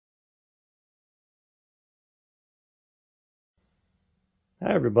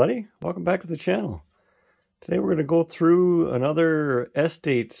Hi everybody, welcome back to the channel. Today we're going to go through another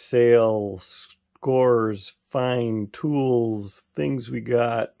estate sale, scores, find, tools, things we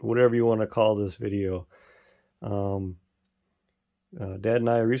got, whatever you want to call this video. Dad and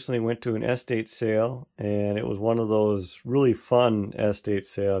I recently went to an estate sale, and it was one of those really fun estate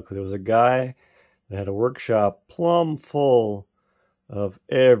sale because it was a guy that had a workshop plumb full of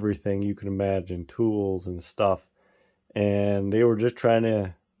everything you can imagine, tools and stuff. And they were just trying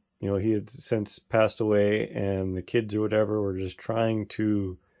to, he had since passed away, and the kids or whatever were just trying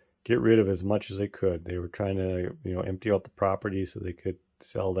to get rid of as much as they could. They were trying to, empty out the property so they could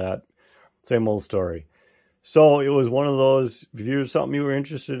sell that. Same old story. So it was one of those, if there's something you were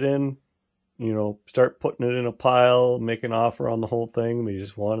interested in, start putting it in a pile, make an offer on the whole thing. They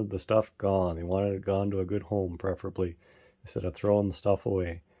just wanted the stuff gone. They wanted it gone to a good home, preferably, instead of throwing the stuff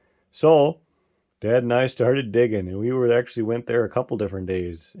away. So Dad and I started digging, and we went there a couple different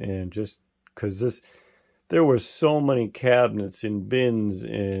days, and just because there were so many cabinets and bins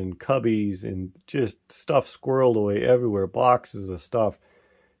and cubbies and just stuff squirreled away everywhere, boxes of stuff.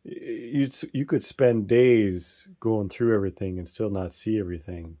 You could spend days going through everything and still not see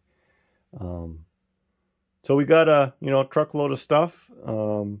everything. So we got a truckload of stuff.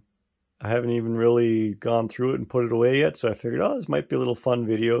 I haven't even really gone through it and put it away yet, so I figured, this might be a little fun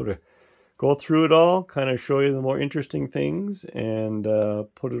video to go through it all, kind of show you the more interesting things, and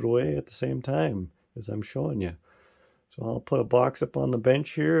put it away at the same time as I'm showing you. So I'll put a box up on the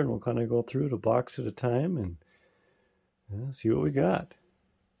bench here, and we'll kind of go through it a box at a time and see what we got.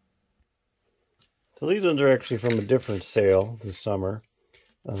 So these ones are actually from a different sale this summer.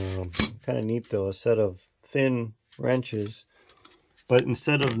 Kind of neat though, a set of thin wrenches, but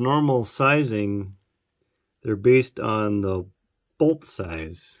instead of normal sizing, they're based on the bolt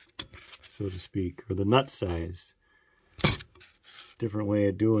size, so to speak, or the nut size. Different way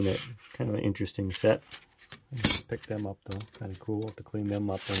of doing it. Kind of an interesting set. Pick them up though. Kind of cool to clean them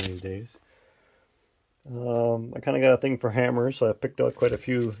up one of these days. I kind of got a thing for hammers, so I picked out quite a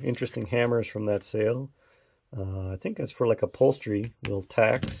few interesting hammers from that sale. I think that's for like upholstery, little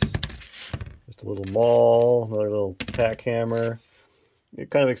tacks. Just a little maul, another little tack hammer. I'm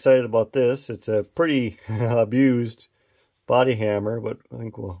kind of excited about this. It's a pretty abused body hammer, but I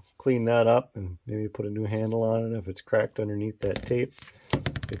think we'll clean that up and maybe put a new handle on it if it's cracked underneath that tape.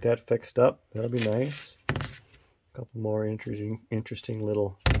 Get that fixed up. That'll be nice. A couple more interesting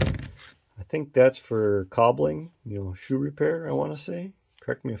little, I think that's for cobbling, shoe repair, I want to say.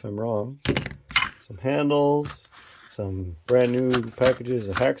 Correct me if I'm wrong. Some handles, some brand new packages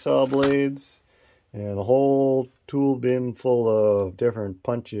of hacksaw blades, and a whole tool bin full of different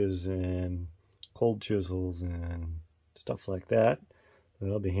punches and cold chisels and stuff like that.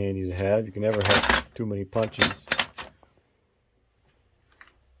 That'll be handy to have. You can never have too many punches.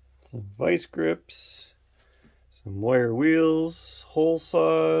 Some vice grips, some wire wheels, hole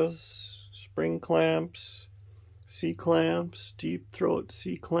saws, spring clamps, C-clamps, deep throat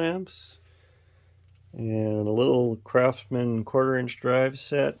C-clamps, and a little Craftsman 1/4-inch drive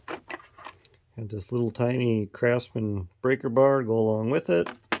set. And this little tiny Craftsman breaker bar to go along with it.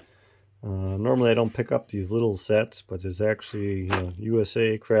 Normally I don't pick up these little sets, but there's actually,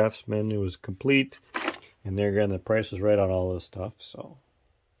 USA Craftsman. It was complete, and there again the price was right on all this stuff. So,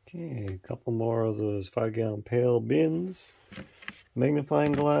 okay, a couple more of those 5-gallon pail bins,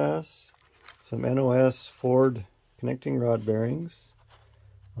 magnifying glass, some NOS Ford connecting rod bearings.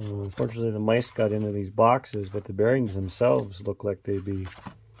 Unfortunately, the mice got into these boxes, but the bearings themselves look like they'd be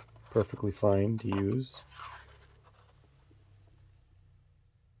perfectly fine to use.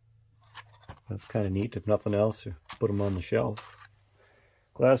 That's kind of neat. If nothing else, put them on the shelf.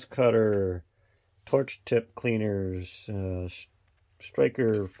 Glass cutter, torch tip cleaners,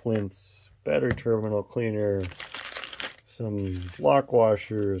 striker flints, battery terminal cleaner, some lock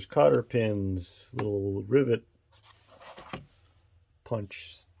washers, cotter pins, little rivet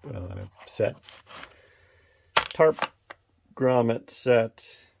punch set, tarp grommet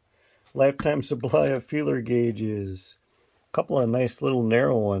set, lifetime supply of feeler gauges, a couple of nice little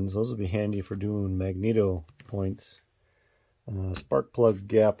narrow ones. Those will be handy for doing magneto points. Spark plug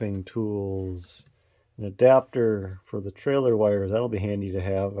gapping tools, an adapter for the trailer wires. That'll be handy to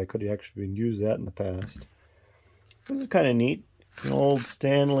have. I could have actually used that in the past. This is kind of neat. It's an old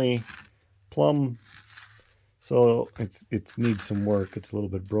Stanley plumb, so it needs some work. It's a little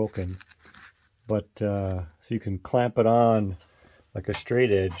bit broken, but so you can clamp it on like a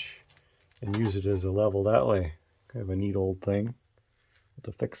straight edge and use it as a level that way. Kind of a neat old thing. Have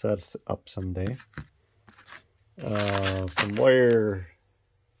to fix that up someday. Some wire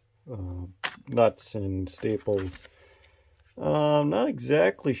nuts and staples. I'm not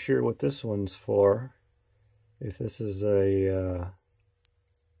exactly sure what this one's for. If this is a, I'm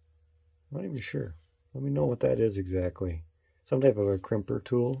not even sure. Let me know what that is exactly. Some type of a crimper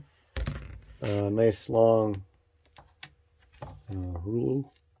tool. Nice long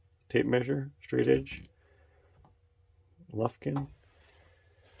rule, tape measure, straight edge, Lufkin.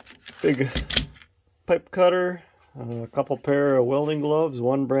 Big pipe cutter, a couple pair of welding gloves,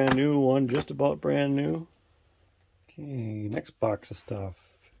 one brand new, one just about brand new. Okay, next box of stuff.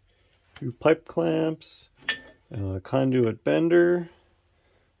 A few pipe clamps, conduit bender.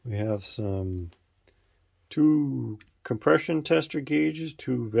 We have some 2 compression tester gauges,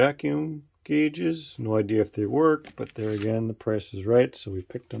 2 vacuum gauges. No idea if they work, but there again, the price is right, so we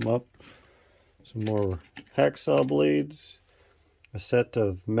picked them up. Some more hacksaw blades, a set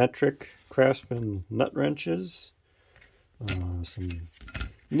of metric Craftsman nut wrenches, some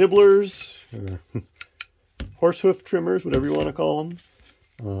nibblers, or horsehoof trimmers, whatever you want to call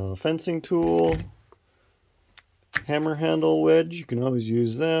them, fencing tool, hammer handle wedge, you can always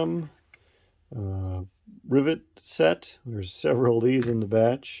use them, rivet set, there's several of these in the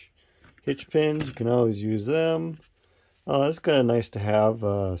batch, hitch pins, you can always use them. That's kind of nice to have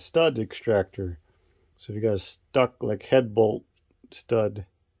a stud extractor. So if you got a stuck like head bolt stud,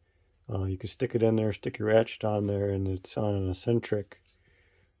 you can stick it in there, stick your ratchet on there, and it's on an eccentric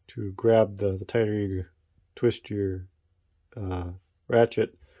to grab the tighter you twist your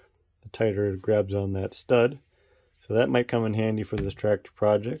ratchet, the tighter it grabs on that stud. So that might come in handy for this tractor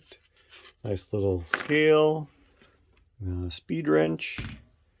project. Nice little scale, speed wrench,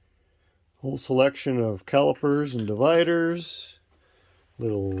 whole selection of calipers and dividers,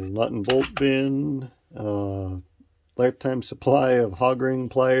 little nut and bolt bin, lifetime supply of hog ring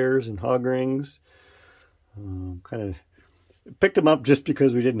pliers and hog rings. Kind of picked them up just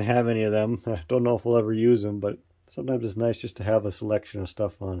because we didn't have any of them. I don't know if we'll ever use them, but sometimes it's nice just to have a selection of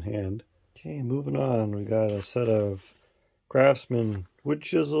stuff on hand. Okay, moving on, we got a set of Craftsman wood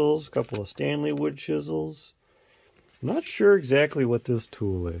chisels, a couple of Stanley wood chisels. I'm not sure exactly what this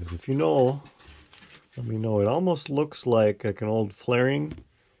tool is. If you know, let me know. It almost looks like an old flaring.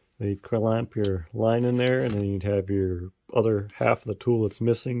 You'd clamp your line in there, and then you'd have your other half of the tool that's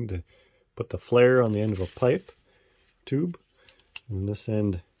missing to put the flare on the end of a pipe tube. And this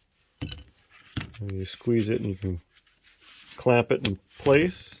end, you squeeze it and you can clamp it in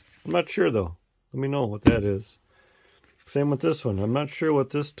place. I'm not sure though. Let me know what that is. Same with this one. I'm not sure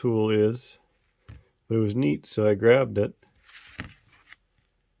what this tool is, but it was neat, so I grabbed it.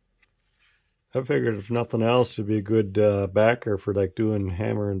 I figured if nothing else, it'd be a good backer for like doing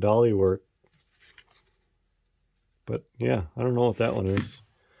hammer and dolly work. But yeah, I don't know what that one is.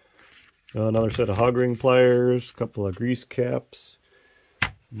 Another set of hog ring pliers, a couple of grease caps,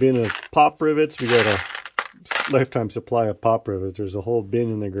 bin of pop rivets. We got a lifetime supply of pop rivets. There's a whole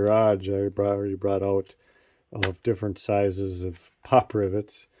bin in the garage I already brought out of different sizes of pop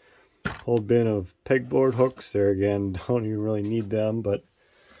rivets. Whole bin of pegboard hooks. There again, don't even really need them, but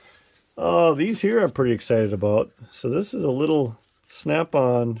these here I'm pretty excited about. So this is a little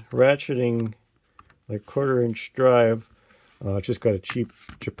snap-on ratcheting, like 1/4 inch drive. It's just got a cheap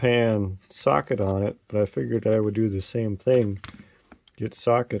Japan socket on it, but I figured I would do the same thing. Get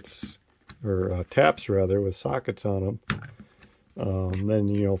sockets, or taps rather, with sockets on them. Then,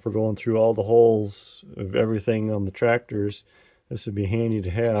 you know, if we're going through all the holes of everything on the tractors, this would be handy to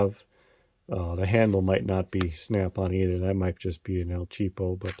have. The handle might not be snap-on either. That might just be an El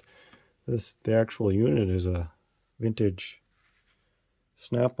Cheapo, but the actual unit is a vintage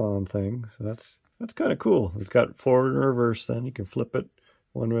snap-on thing. So that's kind of cool. It's got forward and reverse. Then you can flip it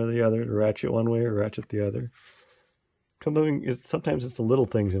one way or the other, to ratchet one way or ratchet the other. Sometimes it's the little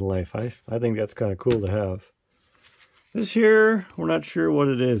things in life. I think that's kind of cool to have. This here, we're not sure what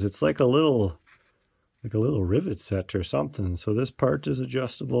it is. It's like a little rivet set or something. So this part is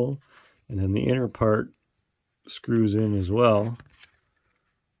adjustable, and then the inner part screws in as well.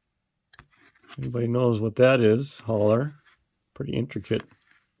 Anybody knows what that is? Holler. Pretty intricate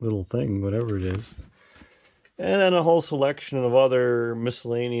little thing, whatever it is. And then a whole selection of other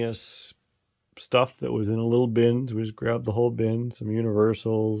miscellaneous stuff that was in a little bin. So we just grabbed the whole bin. Some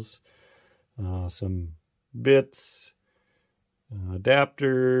universals, some bits,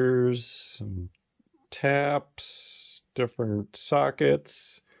 adapters, some taps, different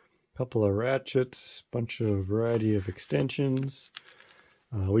sockets, a couple of ratchets, bunch of variety of extensions.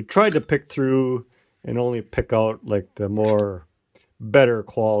 We tried to pick through and only pick out like the more better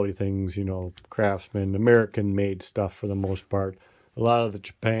quality things, you know, Craftsman, American made stuff for the most part. A lot of the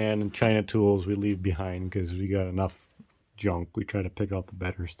Japan and China tools we leave behind because we got enough junk. We try to pick out the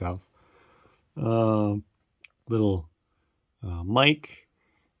better stuff. Little mic,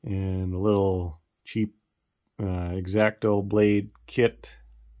 and a little cheap X-Acto blade kit.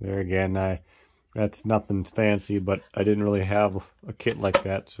 There again, that's nothing fancy, but I didn't really have a kit like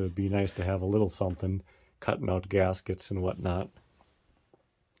that, so it'd be nice to have a little something, cutting out gaskets and whatnot.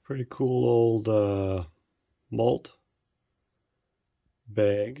 Pretty cool old malt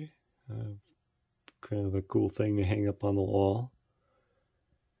bag. Kind of a cool thing to hang up on the wall.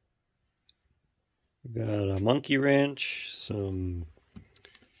 We got a monkey wrench, some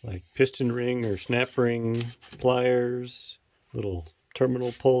like piston ring or snap ring pliers, little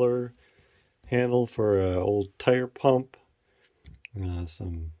terminal puller, handle for an old tire pump,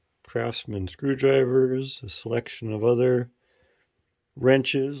 some Craftsman screwdrivers, a selection of other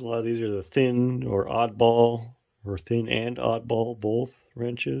wrenches. A lot of these are the thin or oddball, or thin and oddball, both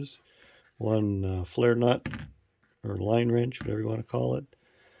wrenches. One flare nut or line wrench, whatever you want to call it.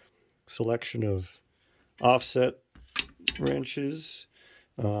 Selection of offset wrenches.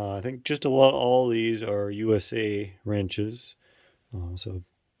 I think just about all these are USA wrenches, so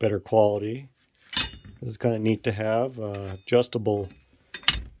better quality. This is kind of neat to have. Adjustable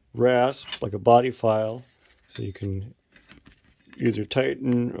rasp, like a body file, so you can either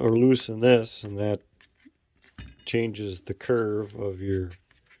tighten or loosen this, and that changes the curve of your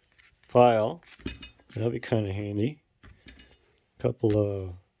file. That'll be kind of handy. A couple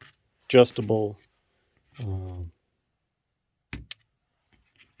of adjustable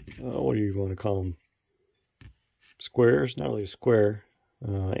what do you want to call them? Squares, not really a square.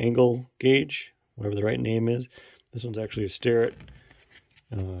 Angle gauge, whatever the right name is. This one's actually a Starrett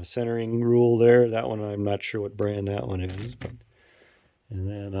centering rule there. That one I'm not sure what brand that one is, but and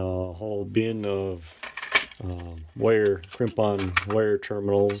then a whole bin of wire, crimp-on wire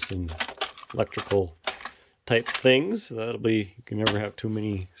terminals and electrical type things. So that'll be, you can never have too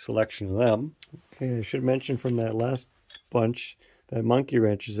many selection of them. Okay, I should mention from that last bunch, that monkey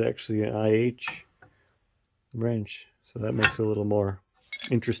wrench is actually an IH wrench, so that makes it a little more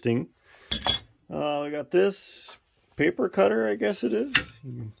interesting. We got this paper cutter, I guess it is.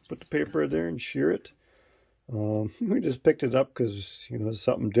 You can put the paper there and shear it. We just picked it up because, you know, it's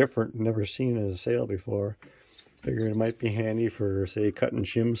something different, never seen at a sale before. Figured it might be handy for, say, cutting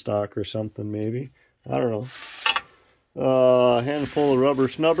shim stock or something, maybe. I don't know. A handful of rubber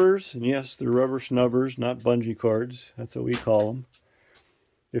snubbers, and yes, they're rubber snubbers, not bungee cords. That's what we call them.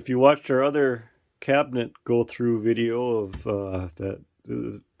 If you watched our other cabinet go-through video of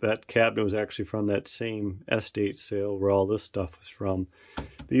that cabinet was actually from that same estate sale where all this stuff was from.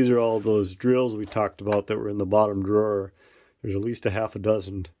 These are all those drills we talked about that were in the bottom drawer. There's at least a half a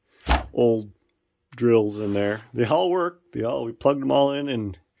dozen old drills in there. They all work. We plugged them all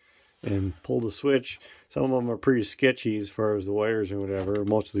in and pulled the switch. Some of them are pretty sketchy as far as the wires and whatever.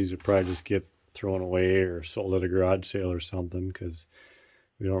 Most of these would probably just get thrown away or sold at a garage sale or something because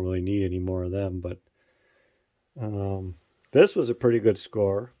we don't really need any more of them. But this was a pretty good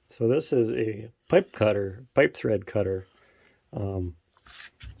score. So this is a pipe thread cutter.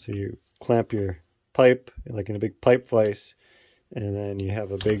 So you clamp your pipe like in a big pipe vise, and then you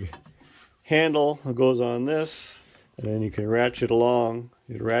have a big handle that goes on this, and then you can ratchet along.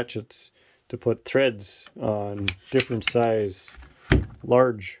 It ratchets to put threads on different size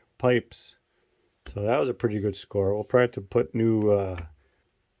large pipes. So that was a pretty good score. We'll probably have to put new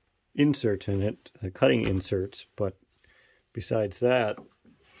inserts in it, cutting inserts, but besides that,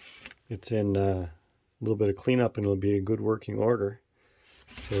 it's in a little bit of cleanup and it'll be a good working order.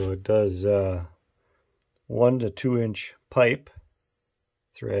 So it does 1 to 2 inch pipe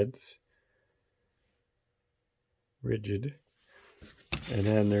threads, rigid, and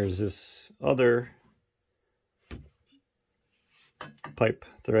then there's this other pipe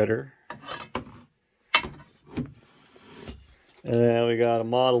threader, and then we got a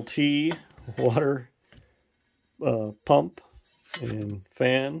Model T water pump and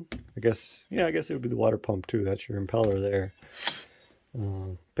fan. I guess it would be the water pump too. That's your impeller there.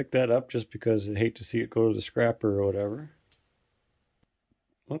 Pick that up just because I hate to see it go to the scrapper or whatever.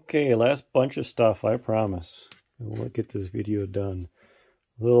 Okay, last bunch of stuff, I promise. We'll get this video done.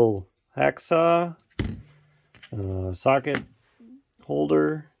 Little hacksaw, socket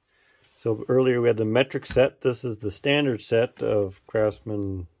holder. So earlier we had the metric set. This is the standard set of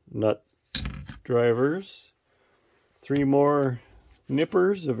Craftsman nut drivers. 3 more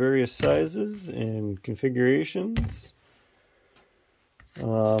nippers of various sizes and configurations.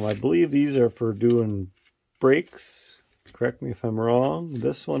 I believe these are for doing brakes. Correct me if I'm wrong.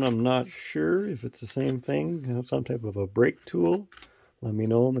 This one I'm not sure if it's the same thing. Some type of a brake tool. Let me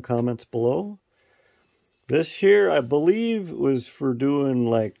know in the comments below. This here I believe was for doing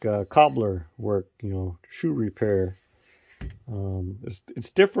like cobbler work, you know, shoe repair. It's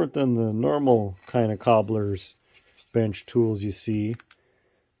different than the normal kind of cobbler's bench tools you see.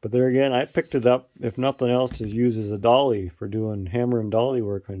 But there again, I picked it up, if nothing else, to use as a dolly for doing hammer and dolly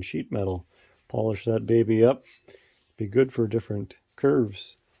work on sheet metal. Polish that baby up. Be good for different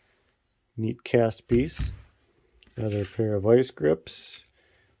curves. Neat cast piece. Another pair of vice grips.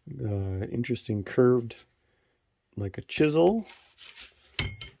 Interesting curved, like a chisel.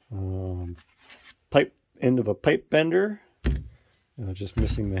 Pipe end of a pipe bender. Just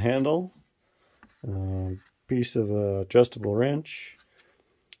missing the handle. Piece of adjustable wrench.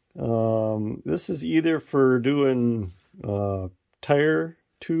 This is either for doing tire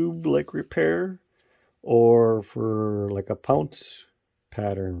tube like repair, or for like a pounce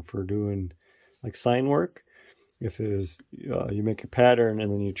pattern for doing like sign work. If it is, you make a pattern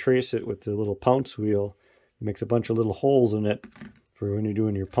and then you trace it with the little pounce wheel, it makes a bunch of little holes in it for when you're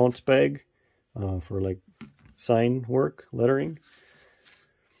doing your pounce bag, for like sign work, lettering.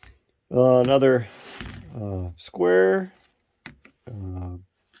 Another square,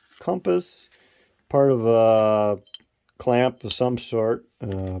 compass, part of a clamp of some sort,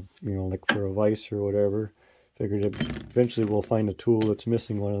 you know, like for a vise or whatever. Figured eventually we'll find a tool that's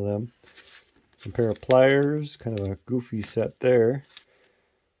missing one of them. Some pair of pliers, kind of a goofy set there.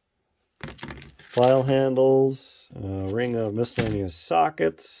 File handles, a ring of miscellaneous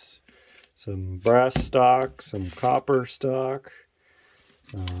sockets, some brass stock, some copper stock,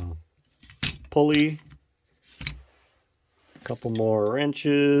 pulley, a couple more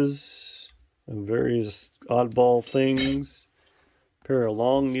wrenches, and various oddball things. A pair of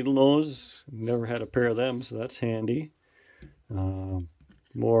long needle nose, never had a pair of them, so that's handy.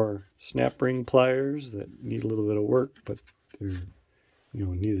 More snap ring pliers that need a little bit of work, but they're, you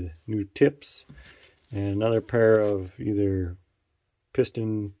know, need new tips. And another pair of either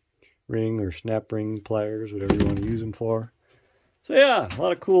piston ring or snap ring pliers, whatever you want to use them for. So yeah, a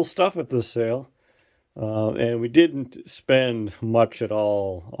lot of cool stuff at this sale. And we didn't spend much at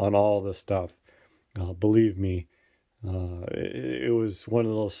all on all this stuff. Believe me, it was one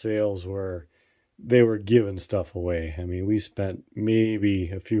of those sales where they were giving stuff away. I mean, we spent maybe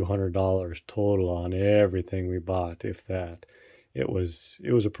a few $100s total on everything we bought, if that. It was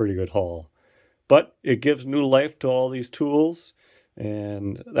a pretty good haul. But it gives new life to all these tools,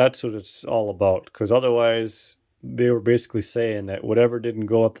 and that's what it's all about. Because otherwise, they were basically saying that whatever didn't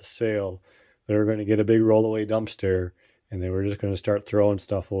go at the sale, they were going to get a big rollaway dumpster, and they were just going to start throwing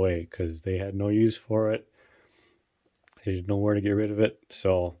stuff away because they had no use for it. They didn't know where to get rid of it.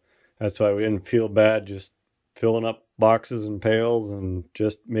 So that's why we didn't feel bad just filling up boxes and pails and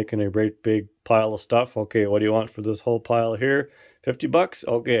just making a great big pile of stuff. Okay, what do you want for this whole pile here? $50?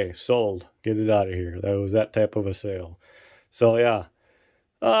 Okay, sold. Get it out of here. That was that type of a sale. So yeah.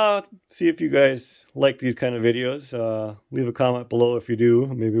 See if you guys like these kind of videos. Leave a comment below if you do.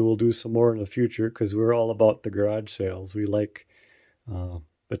 Maybe we'll do some more in the future, because we're all about the garage sales. We like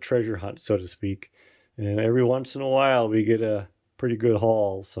the treasure hunt, so to speak. And every once in a while we get a pretty good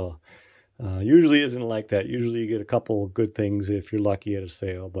haul. So usually isn't like that. Usually you get a couple of good things if you're lucky at a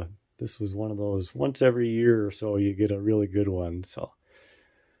sale. But this was one of those, once every year or so you get a really good one. So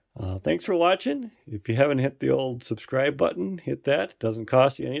thanks for watching. If you haven't hit the old subscribe button, hit that. It doesn't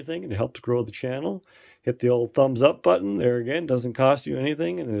cost you anything, and it helps grow the channel. Hit the old thumbs up button. There again, doesn't cost you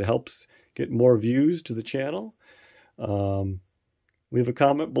anything, and it helps get more views to the channel. Leave a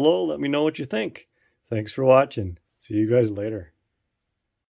comment below. Let me know what you think. Thanks for watching. See you guys later.